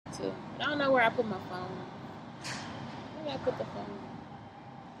to. I don't know where I put my phone. Where did I put the phone?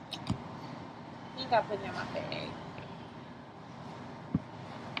 I think I put it in my bag.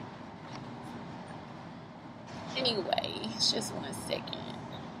 Anyway, just 1 second.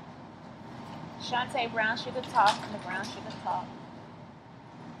 Shantae Brown Sugar Talk and the Brown Sugar Talk.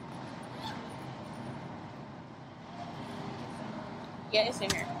 Yeah, it's in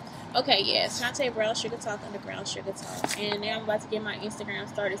here. Okay, yes, Shantae Brown Sugar Talk and the Brown Sugar Talk. And now I'm about to get my Instagram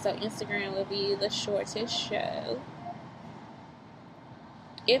started. So Instagram will be the shortest show.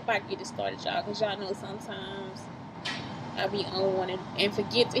 If I get it started, y'all. Because y'all know sometimes I'll be on one and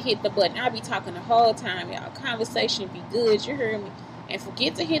forget to hit the button. I'll be talking the whole time, y'all. Conversation be good, you heard me. And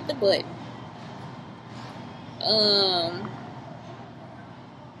forget to hit the button.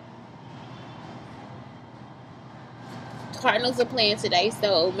 Cardinals are playing today,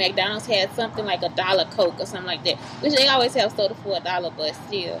 so McDonald's had something like $1 Coke or something like that, which they always have soda for $1, but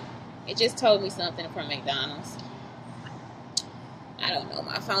still, it just told me something from McDonald's. I don't know,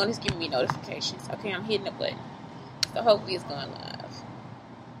 my phone is giving me notifications. Okay, I'm hitting the button, so hopefully it's going live.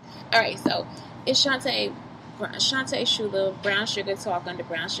 Alright, so it's Shantae Sugar, Brown Sugar Talk under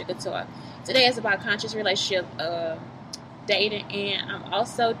Brown Sugar Talk. Today is about conscious relationship dating, and I'm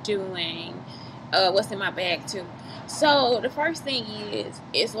also doing what's in my bag too. So the first thing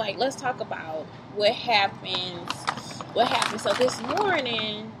is like, let's talk about what happened. So this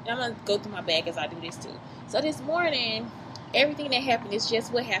morning, I'm gonna go through my bag as I do this too. So this morning, everything that happened is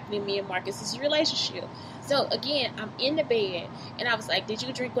just what happened in me and Marcus's relationship. So again, I'm in the bed, and I was like, did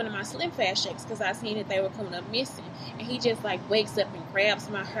you drink one of my Slim Fast shakes? Because I seen that they were coming up missing. And he just like wakes up and grabs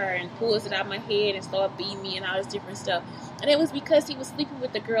my hair and pulls it out of my head and starts beating me and all this different stuff. And it was because he was sleeping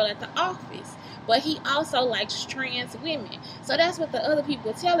with the girl at the office. But he also likes trans women. So that's what the other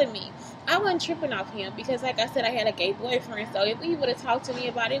people were telling me. I wasn't tripping off him because, like I said, I had a gay boyfriend. So if he would have talked to me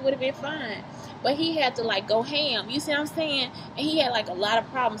about it, it would have been fine. But he had to like go ham. You see what I'm saying? And he had like a lot of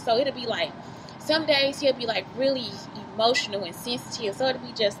problems. So it'll be like, some days he'll be like really emotional and sensitive. So it'll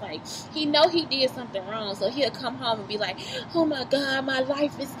be just like, he know he did something wrong. So he'll come home and be like, oh my God, my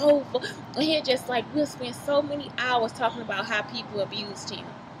life is over. And he'll just like, we'll spend so many hours talking about how people abused him.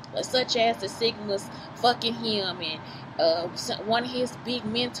 Such as the Sigmas fucking him and one of his big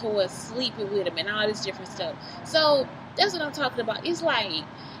mentors sleeping with him and all this different stuff. So that's what I'm talking about. It's like,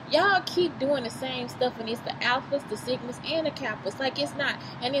 y'all keep doing the same stuff, and it's the Alphas, the Sigmas, and the Kappas. Like, it's not.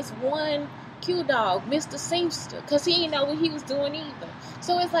 And it's one Q dog, Mr. Seamster, because he didn't know what he was doing either.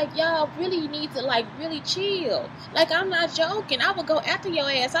 So it's like, y'all really need to like really chill. Like, I'm not joking. I would go after your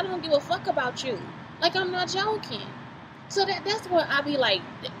ass. I don't give a fuck about you. Like, I'm not joking. So that's what I be like,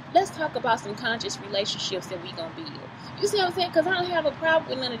 let's talk about some conscious relationships that we gonna build. You see what I'm saying? Because I don't have a problem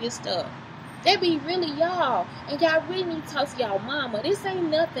with none of this stuff. They be really y'all. And y'all really need to talk to y'all mama. This ain't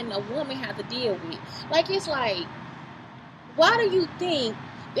nothing a woman have to deal with. Like, it's like, why do you think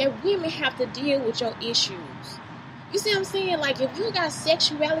that women have to deal with your issues? You see what I'm saying? Like, if you got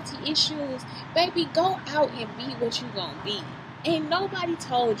sexuality issues, baby, go out and be what you gonna be. Ain't nobody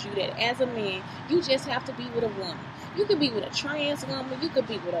told you that as a man, you just have to be with a woman. You could be with a trans woman, you could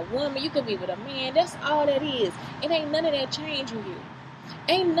be with a woman, you could be with a man. That's all that is. It ain't none of that changing you.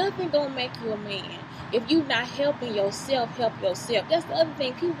 Ain't nothing gonna make you a man if you not helping yourself, help yourself. That's the other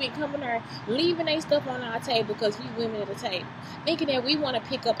thing. People been coming there, leaving their stuff on our table because we women at the table, thinking that we want to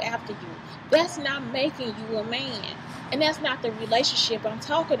pick up after you. That's not making you a man. And that's not the relationship I'm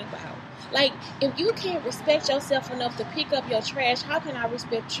talking about. Like, if you can't respect yourself enough to pick up your trash, how can I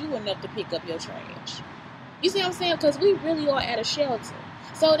respect you enough to pick up your trash? You see what I'm saying? Because we really are at a shelter.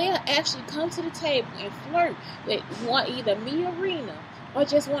 So they'll actually come to the table and flirt with either me or Rena, or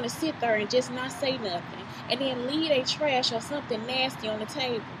just want to sit there and just not say nothing, and then leave a trash or something nasty on the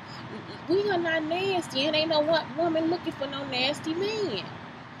table. We are not nasty, and ain't no woman looking for no nasty man.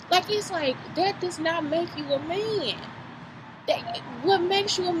 Like, it's like, that does not make you a man. What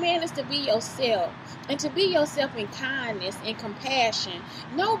makes you a man is to be yourself, and to be yourself in kindness and compassion.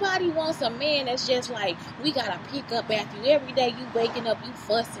 Nobody wants a man that's just like, we gotta pick up after you every day. You waking up, you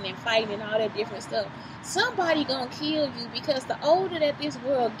fussing and fighting and all that different stuff. Somebody gonna kill you, because the older that this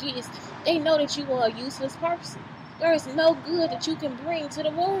world gets, they know that you are a useless person. There is no good that you can bring to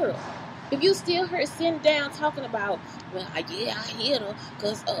the world. If you still here sitting down talking about, well, yeah, I hit her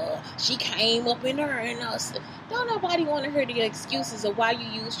because she came up in her and us. Don't nobody want to hear the excuses of why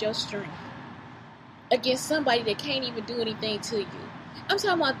you used your strength against somebody that can't even do anything to you. I'm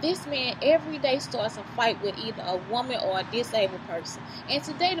talking about this man every day starts a fight with either a woman or a disabled person. And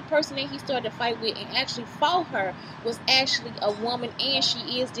today the person that he started to fight with and actually fought her was actually a woman, and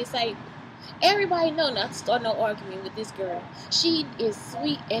she is disabled. Everybody know not to start no argument with this girl. She is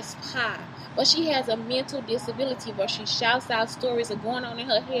sweet as pie, but she has a mental disability where she shouts out stories of going on in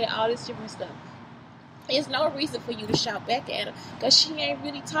her head, all this different stuff. There's no reason for you to shout back at her because she ain't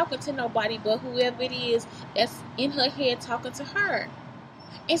really talking to nobody but whoever it is that's in her head talking to her.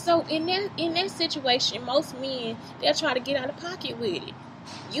 And so in that situation, most men, they'll try to get out of pocket with it.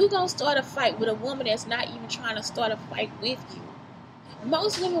 You gonna start a fight with a woman that's not even trying to start a fight with you.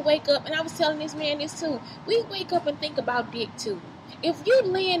 Most women wake up, and I was telling this man this too, we wake up and think about dick too. If you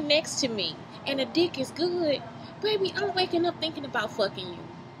laying next to me and the dick is good, baby, I'm waking up thinking about fucking you.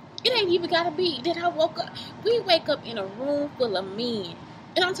 It ain't even gotta be that I woke up. We wake up in a room full of men.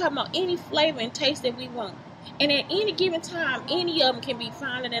 And I'm talking about any flavor and taste that we want. And at any given time, any of them can be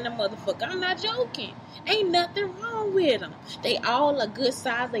finer than a motherfucker. I'm not joking. Ain't nothing wrong with them. They all a good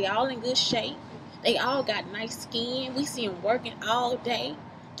size. They all in good shape. They all got nice skin. We see them working all day.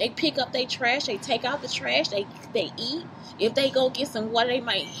 They pick up their trash. They take out the trash. They eat. If they go get some water, they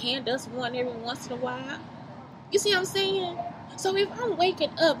might hand us one every once in a while. You see what I'm saying? So if I'm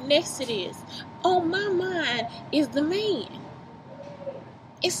waking up next to this, on my mind is the man.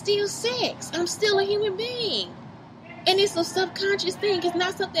 It's still sex. I'm still a human being. And it's a subconscious thing. It's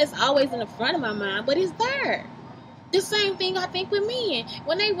not something that's always in the front of my mind, but it's there. The same thing I think with men.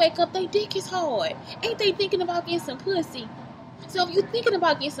 When they wake up, they dick is hard. Ain't they thinking about getting some pussy? So if you're thinking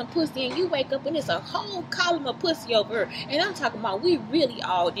about getting some pussy and you wake up and it's a whole column of pussy over here, and I'm talking about we really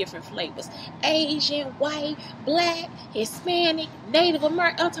all different flavors. Asian, white, black, Hispanic, Native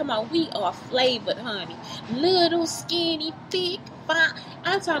American. I'm talking about we are flavored, honey. Little, skinny, thick, fine.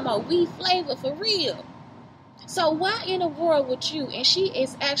 I'm talking about we flavor for real. So why in the world would you, and she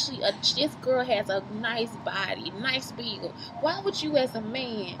is actually, this girl has a nice body, nice build. Why would you as a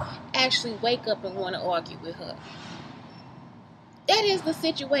man actually wake up and want to argue with her? That is the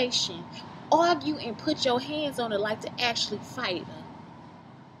situation. Argue and put your hands on her like to actually fight her.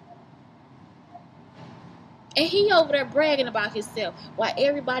 And he over there bragging about himself while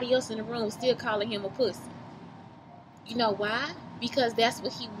everybody else in the room still calling him a pussy. You know why? Because that's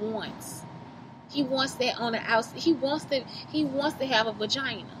what he wants. He wants that on the outside. He wants to have a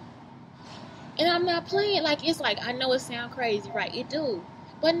vagina. And I'm not playing like it's like, I know it sounds crazy, right? It do.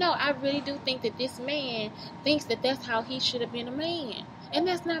 But no, I really do think that this man thinks that that's how he should have been a man. And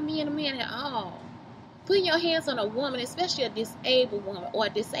that's not being a man at all. Putting your hands on a woman, especially a disabled woman or a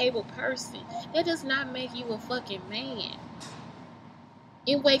disabled person, that does not make you a fucking man.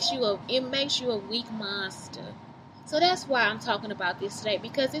 It makes you a weak monster. So that's why I'm talking about this today.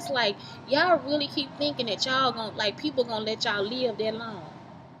 Because it's like, y'all really keep thinking that y'all gonna, like, people gonna let y'all live that long.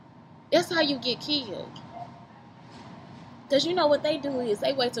 That's how you get killed. Because you know what they do is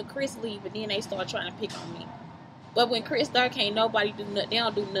they wait till Chris leave and then they start trying to pick on me. But when Chris start, can't nobody do nothing. They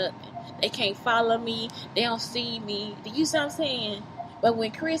don't do nothing. They can't follow me. They don't see me. Do you see what I'm saying? But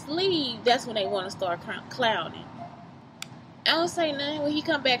when Chris leave, that's when they want to start clowning. I don't say nothing. When he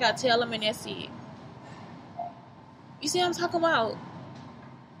come back, I tell him and that's it. You see what I'm talking about?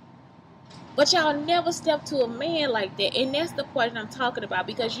 But y'all never step to a man like that. And that's the part that I'm talking about.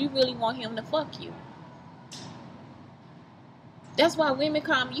 Because you really want him to fuck you. That's why women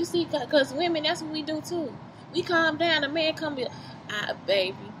calm. You see, because women, that's what we do too. We calm down. A man come be like,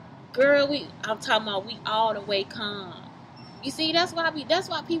 baby. Girl, I'm talking about we all the way calm. You see, that's why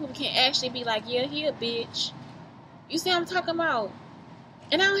people can actually be like, yeah, he a bitch. You see what I'm talking about?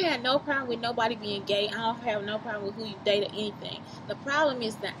 And I don't have no problem with nobody being gay. I don't have no problem with who you date or anything. The problem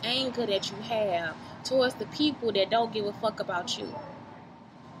is the anger that you have towards the people that don't give a fuck about you.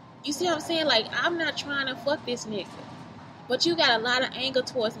 You see what I'm saying? Like, I'm not trying to fuck this nigga. But you got a lot of anger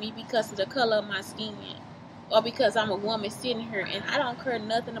towards me because of the color of my skin. Or because I'm a woman sitting here and I don't care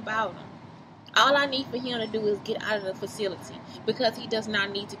nothing about him. All I need for him to do is get out of the facility. Because he does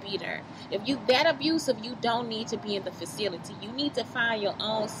not need to be there. If you that abusive, you don't need to be in the facility. You need to find your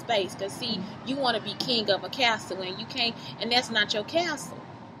own space. Because see, you want to be king of a castle and you can't, and that's not your castle.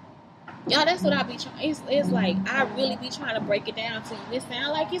 Y'all, that's what I be trying. It's like, I really be trying to break it down to you. It sounds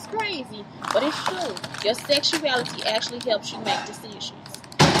like it's crazy, but it's true. Your sexuality actually helps you make decisions.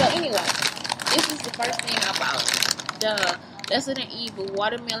 So anyway, this is the first thing I bought. The Lesser Than Evil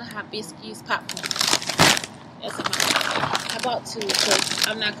Watermelon Hibiscus Popcorn. That's in my bag. I bought 2 because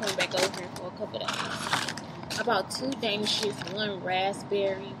I'm not coming back over here for a couple of days. I bought 2 Danishes, 1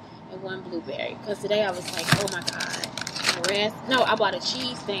 raspberry and 1 blueberry. Because today I was like, oh my god. I bought a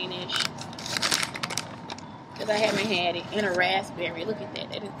cheese Danish because I haven't had it, and a raspberry. Look at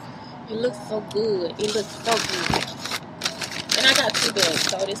that. It looks so good. It looks so good. And I got 2 bags,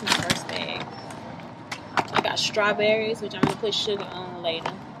 so this is my first bag. I got strawberries, which I'm going to put sugar on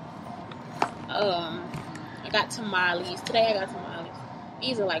later. I got tamales. Today I got tamales.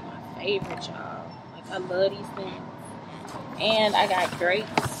 These are like my favorite, y'all. Like I love these things. And I got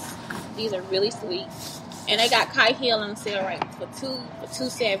grapes. These are really sweet. And they got Kai Hill on sale right for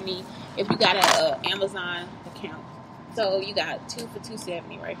 $2.70 if you got a Amazon account. So you got 2 for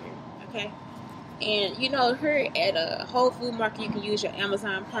 $2.70 right here. Okay. And you know, here at a Whole Food Market, you can use your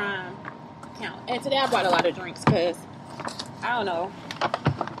Amazon Prime account. And today I bought a lot of drinks because I don't know.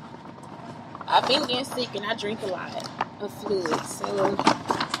 I've been getting sick and I drink a lot of fluids. So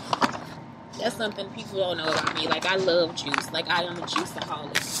that's something people don't know about me. Like I love juice. Like I am a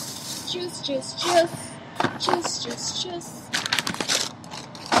juiceaholic. Juice.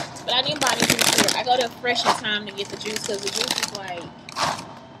 But I didn't buy any juice here. I go to Fresh in Time to get the juice because the juice is like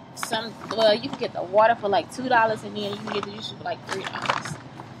you can get the water for like $2 and then you can get the juice for like $3.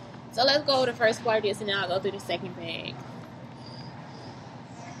 So let's go over the first part of this and then I'll go through the second bag.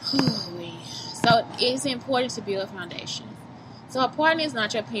 So it's important to build a foundation. So a partner is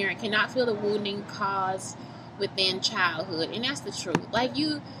not your parent, cannot feel the wounding caused within childhood. And that's the truth. Like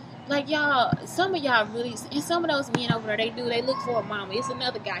y'all, some of y'all really, and some of those men over there, they look for a mama. It's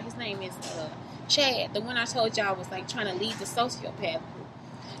another guy, his name is Chad. The one I told y'all was like trying to lead the sociopath group.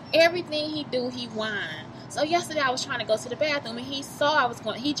 Everything he do, he whine. So yesterday I was trying to go to the bathroom and he saw I was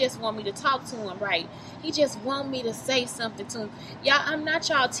going, he just want me to talk to him, right? He just want me to say something to him. Y'all, I'm not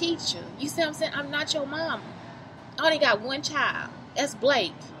y'all teacher. You see what I'm saying? I'm not your mama. I only got one child. That's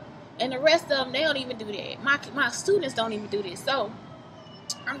Blake. And the rest of them, they don't even do that. My students don't even do this. So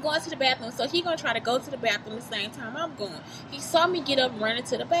I'm going to the bathroom. So he going to try to go to the bathroom the same time I'm going. He saw me get up running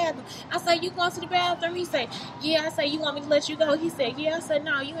to the bathroom. I say, you going to the bathroom? He say, yeah. I say, you want me to let you go? He said, yeah. I said,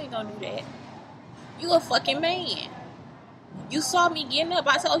 no, you ain't going to do that. You a fucking man. You saw me getting up.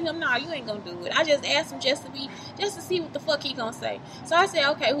 I told him, no, you ain't gonna do it. I just asked him just to see what the fuck he gonna say. So I said,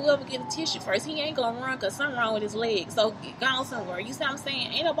 okay, whoever get a tissue first, he ain't gonna run because something wrong with his leg. So go on somewhere. You see what I'm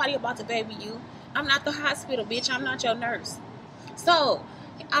saying? Ain't nobody about to baby you. I'm not the hospital, bitch. I'm not your nurse. So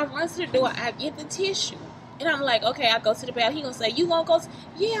I run to the door. I get the tissue. And I'm like, okay, I go to the bathroom. He gonna say, you won't go?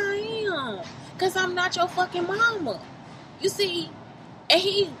 Yeah, I am. Because I'm not your fucking mama. You see? And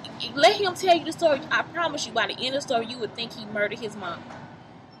he let him tell you the story. I promise you, by the end of the story, you would think he murdered his mom.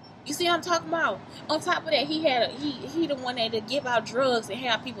 You see what I'm talking about? On top of that, he the one that give out drugs and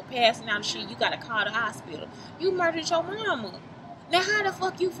have people passing out and shit. You gotta call the hospital. You murdered your mama. Now, how the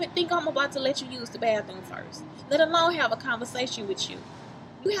fuck you think I'm about to let you use the bathroom first? Let alone have a conversation with you.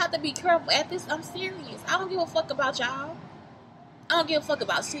 You have to be careful at this. I'm serious. I don't give a fuck about y'all. I don't give a fuck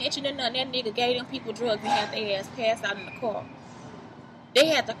about snitching or nothing. That nigga gave them people drugs and had their ass passed out in the car. They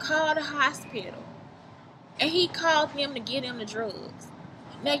had to call the hospital. And he called them to get him the drugs.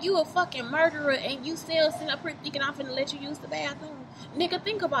 Now you a fucking murderer and you still sitting up here thinking I'm finna let you use the bathroom. Nigga,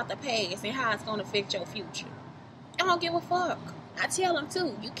 think about the past and how it's gonna affect your future. I don't give a fuck. I tell him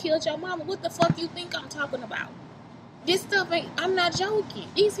too, you killed your mama. What the fuck you think I'm talking about? This stuff I'm not joking.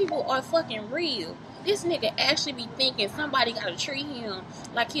 These people are fucking real. This nigga actually be thinking somebody gotta treat him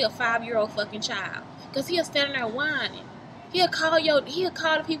like he a 5-year-old fucking child. Cause he'll stand there whining. He'll call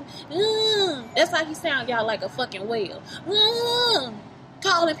the people. That's how he sound, y'all, like a fucking whale.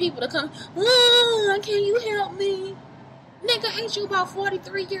 Calling people to come. Can you help me? Nigga, ain't you about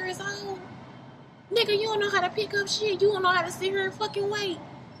 43 years old? Nigga, you don't know how to pick up shit. You don't know how to sit here and fucking wait.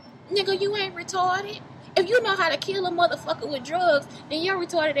 Nigga, you ain't retarded. If you know how to kill a motherfucker with drugs, then your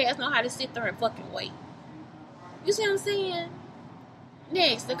retarded ass know how to sit there and fucking wait. You see what I'm saying?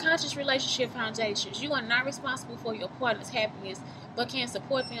 Next, the conscious relationship foundations. You are not responsible for your partner's happiness, but can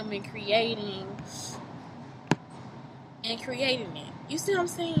support them in creating it. You see what I'm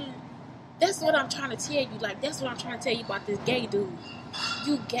saying? That's what I'm trying to tell you. Like, that's what I'm trying to tell you about this gay dude.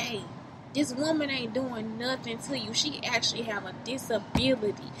 You gay. This woman ain't doing nothing to you. She actually have a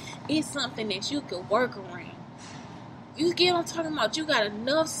disability. It's something that you could work around. You get what I'm talking about? You got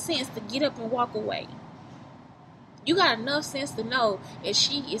enough sense to get up and walk away. You got enough sense to know that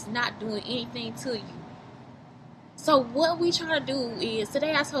she is not doing anything to you. So what we trying to do is,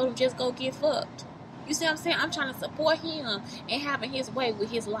 today I told him just go get fucked. You see what I'm saying? I'm trying to support him and having his way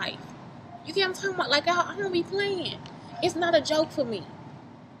with his life. You get what I'm talking about? Like, I don't be playing. It's not a joke for me.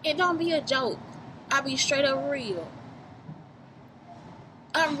 It don't be a joke. I be straight up real.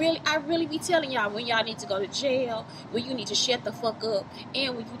 I really be telling y'all when y'all need to go to jail, when you need to shut the fuck up,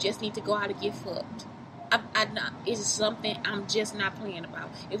 and when you just need to go out and get fucked. It's something I'm just not playing about.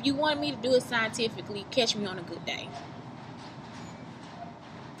 If you want me to do it scientifically, catch me on a good day.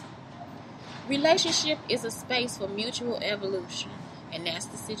 Relationship is a space for mutual evolution. And that's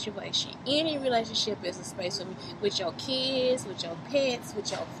the situation. Any relationship is a space for me. With your kids, with your pets,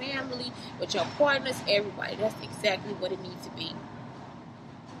 with your family, with your partners, everybody. That's exactly what it needs to be.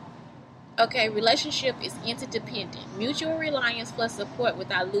 Okay, relationship is interdependent. Mutual reliance plus support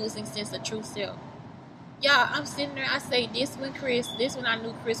without losing sense of true self. Y'all, I'm sitting there, I say this when I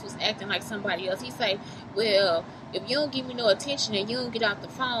knew Chris was acting like somebody else. He say, well, if you don't give me no attention and you don't get off the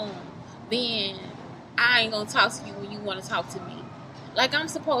phone, then I ain't gonna talk to you when you want to talk to me. Like I'm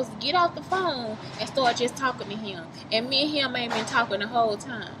supposed to get off the phone and start just talking to him. And me and him ain't been talking the whole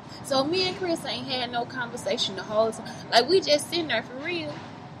time. So me and Chris ain't had no conversation the whole time. Like we just sitting there for real.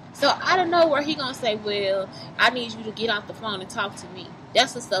 So I don't know where he gonna say, well, I need you to get off the phone and talk to me.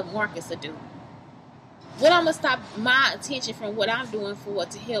 That's the stuff Marcus will do. What I'm gonna stop my attention from what I'm doing for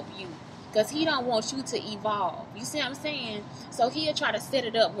to help you, because he don't want you to evolve. You see what I'm saying? So he'll try to set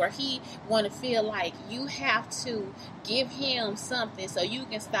it up where he want to feel like you have to give him something so you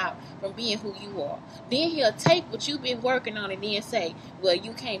can stop from being who you are. Then he'll take what you've been working on and then say, well,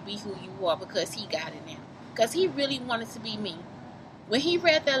 you can't be who you are because he got it now. Because he really wanted to be me. When he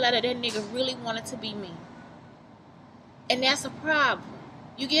read that letter, that nigga really wanted to be me. And that's a problem.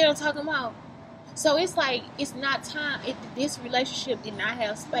 You get what I'm talking about? So it's like, it's not time. This relationship did not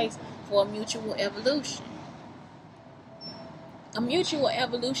have space for a mutual evolution. A mutual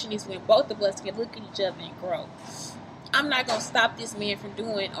evolution is when both of us can look at each other and grow. I'm not going to stop this man from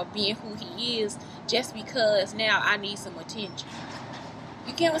doing or being who he is just because now I need some attention.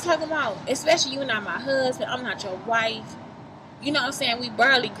 You get what I'm talking about? Especially you're not my husband. I'm not your wife. You know what I'm saying? We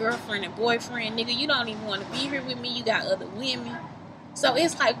barely girlfriend and boyfriend. Nigga, you don't even want to be here with me. You got other women. So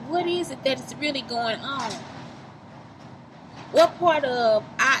it's like, what is it that is really going on? What part of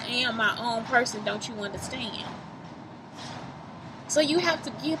I am my own person don't you understand? So you have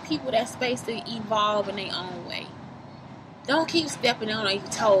to give people that space to evolve in their own way. Don't keep stepping on their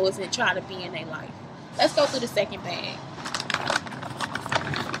toes and try to be in their life. Let's go through the second bag.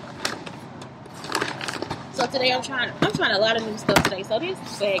 So today I'm trying a lot of new stuff today. So this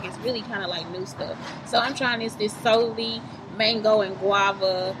bag is really kind of like new stuff. So I'm trying this solely mango and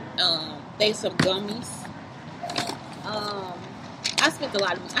guava. They some gummies. I spent a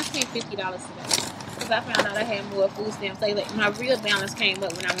lot of money. I spent $50 today because I found out I had more food stamps. So like my real balance came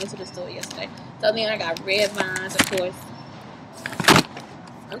up when I went to the store yesterday. So then I got red vines, of course.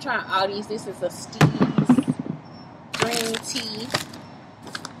 I'm trying all these. This is a Steve's green tea.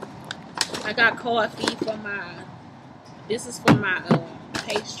 I got coffee for my. This is for my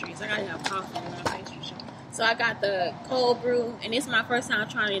pastries. I gotta have coffee in my pastries. So I got the cold brew, and this is my first time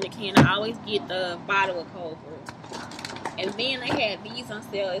trying it in a can. I always get the bottle of cold brew. And then they had these on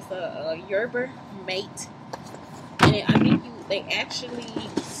sale. It's a Yerba Mate, and I think they actually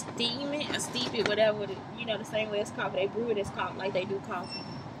steam it or steep it, whatever. The same way it's coffee. They brew it as coffee, like they do coffee.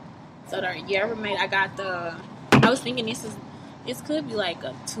 So the Yerba Mate, I was thinking this could be like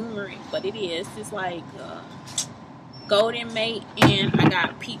a turmeric, but it is. It's like Golden Mate, and I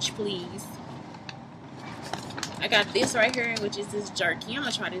got Peach Please. I got this right here, which is this jerky. I'm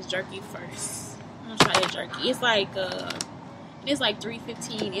gonna try this jerky first. I'm gonna try that jerky. It's like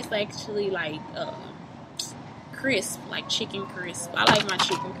 $3.15. It's actually like crisp, like chicken crisp. I like my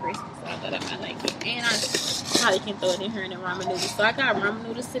chicken crisp, so I thought I might like it. And I probably can throw it in here in the ramen noodles. So I got ramen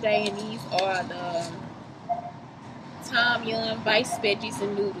noodles today, and these are the Tom Yum Vice Veggies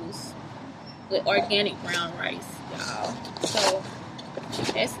and Noodles with organic brown rice, y'all. So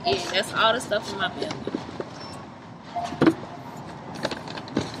that's it. That's all the stuff in my belly.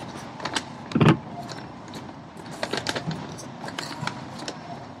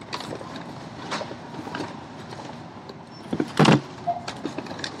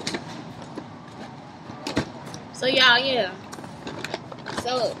 So y'all, yeah.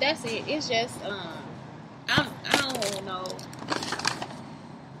 So that's it. It's just I don't know.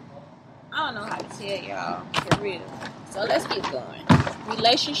 I don't know how to tell y'all for real. So let's keep going.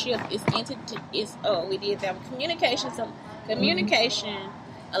 Relationship is we did that. Communication. So communication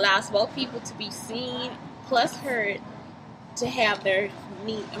allows both people to be seen plus heard, to have their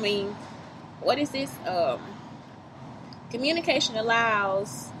need. I mean, what is this? Communication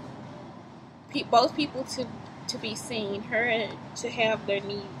allows both people to be seen, heard, to have their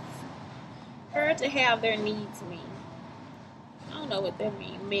needs. Her to have their needs mean. I don't know what that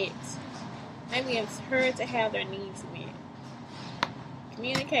means. Met. Maybe it's her to have their needs met.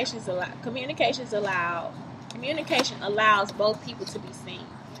 Communication allows both people to be seen.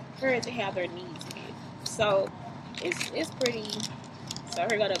 Her to have their needs met. So it's pretty. So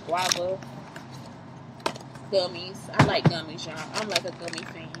here got a guava gummies. I like gummies, y'all. I'm like a gummy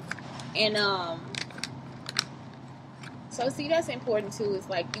fan. And so So see, that's important too. It's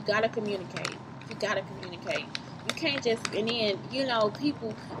like you gotta communicate. You gotta communicate. You can't just, and then, you know,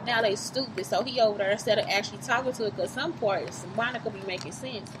 people now they stupid. So he over there instead of actually talking to it, because some parts Monica be making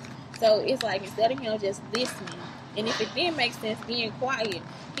sense. So it's like instead of him just listening, and if it didn't make sense being quiet,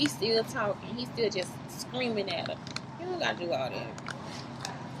 he's still talking. He's still just screaming at her. You don't gotta do all that.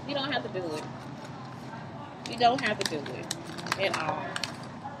 You don't have to do it. You don't have to do it at all.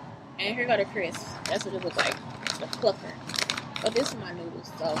 And here go the crisp. That's what it looks like. The plucker. But this is my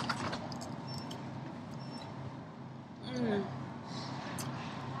noodles, so.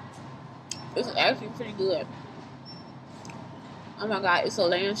 This is actually pretty good. Oh my god, it's so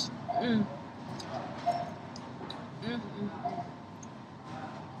lunch.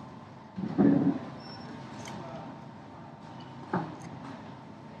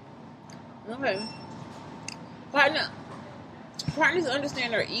 Okay. Partners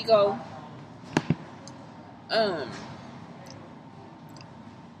understand their ego.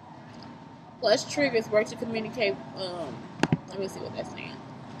 Plus triggers work to communicate. Let me see what that's saying.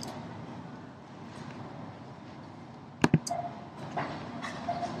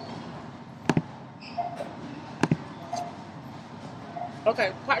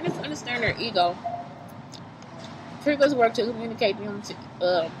 Okay, partners understand their ego. Triggers work to communicate them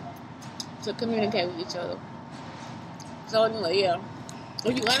to communicate with each other. So anyway, yeah,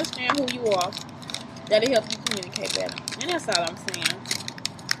 if you understand who you are, that'll help you communicate better. And that's all I'm saying.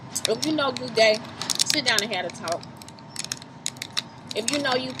 If you know good gay, sit down and have a talk. If you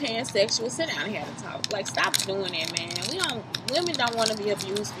know you pansexual, sit down and have a talk. Like, stop doing that, man. Women don't want to be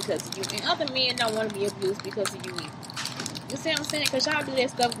abused because of you, and other men don't want to be abused because of you either. You see what I'm saying? Because y'all do that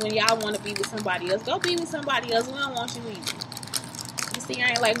stuff when y'all want to be with somebody else. Go be with somebody else. We don't want you either. You see, I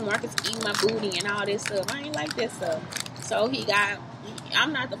ain't like Marcus eating my booty and all this stuff. I ain't like that stuff. So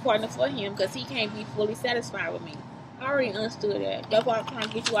I'm not the partner for him because he can't be fully satisfied with me. I already understood that. That's why I'm trying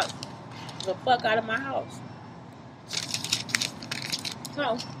to get you out the fuck out of my house.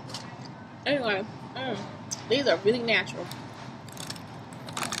 So, anyway, these are really natural.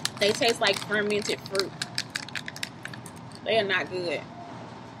 They taste like fermented fruit. They are not good.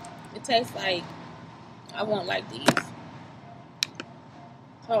 It tastes like I won't like these.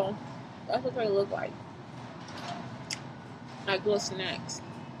 So, that's what they look like. Like little snacks.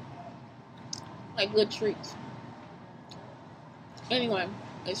 Like good treats. Anyway,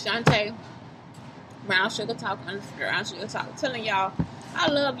 it's Shantae. Brown Sugar Talk, Brown Sugar Talk. Telling y'all, I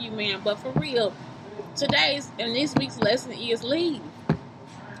love you, man. But for real, today's and this week's lesson is leave.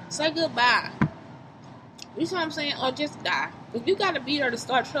 Say goodbye. You see what I'm saying? Or just die. If you gotta be there to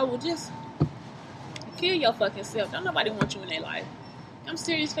start trouble, just kill your fucking self. Don't nobody want you in their life. I'm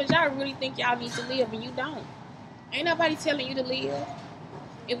serious, because y'all really think y'all need to live and you don't. Ain't nobody telling you to live.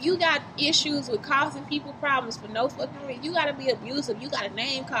 If you got issues with causing people problems for no fucking reason, you gotta be abusive, you got a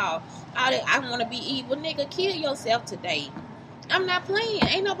name call, all that, I wanna be evil, nigga, kill yourself today. I'm not playing.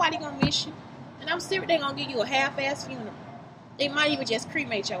 Ain't nobody gonna miss you. And I'm serious, they gonna give you a half-ass funeral. They might even just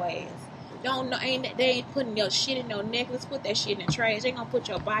cremate your ass. They ain't putting your shit in no necklace. Put that shit in the trash. They gonna put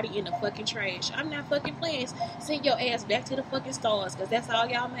your body in the fucking trash. I'm not fucking playing. Send your ass back to the fucking stars, because that's all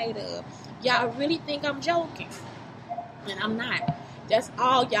y'all made of. Y'all really think I'm joking, and I'm not. That's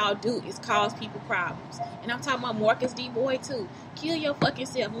all y'all do is cause people problems. And I'm talking about Marcus D. Boy too. Kill your fucking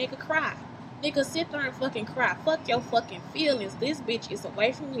self, nigga. Cry, nigga. Sit there and fucking cry. Fuck your fucking feelings. This bitch is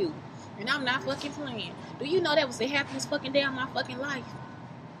away from you, and I'm not fucking playing. Do you know that was the happiest fucking day of my fucking life?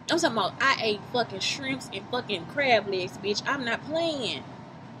 I'm talking about I ate fucking shrimps and fucking crab legs, bitch. I'm not playing.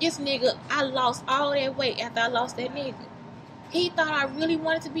 This nigga, I lost all that weight after I lost that nigga. He thought I really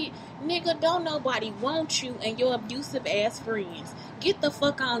wanted to be. Nigga, don't nobody want you and your abusive ass friends. Get the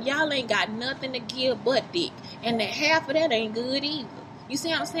fuck on. Y'all ain't got nothing to give but dick. And that half of that ain't good either. You see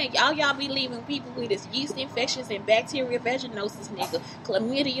what I'm saying? Y'all be leaving people with this yeast infections and bacteria vaginosis, nigga.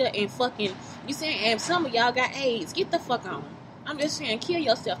 Chlamydia and fucking, you saying, and some of y'all got AIDS. Get the fuck on. I'm just saying, kill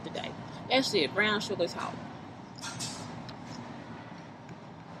yourself today. That's it. Brown Sugar Talk.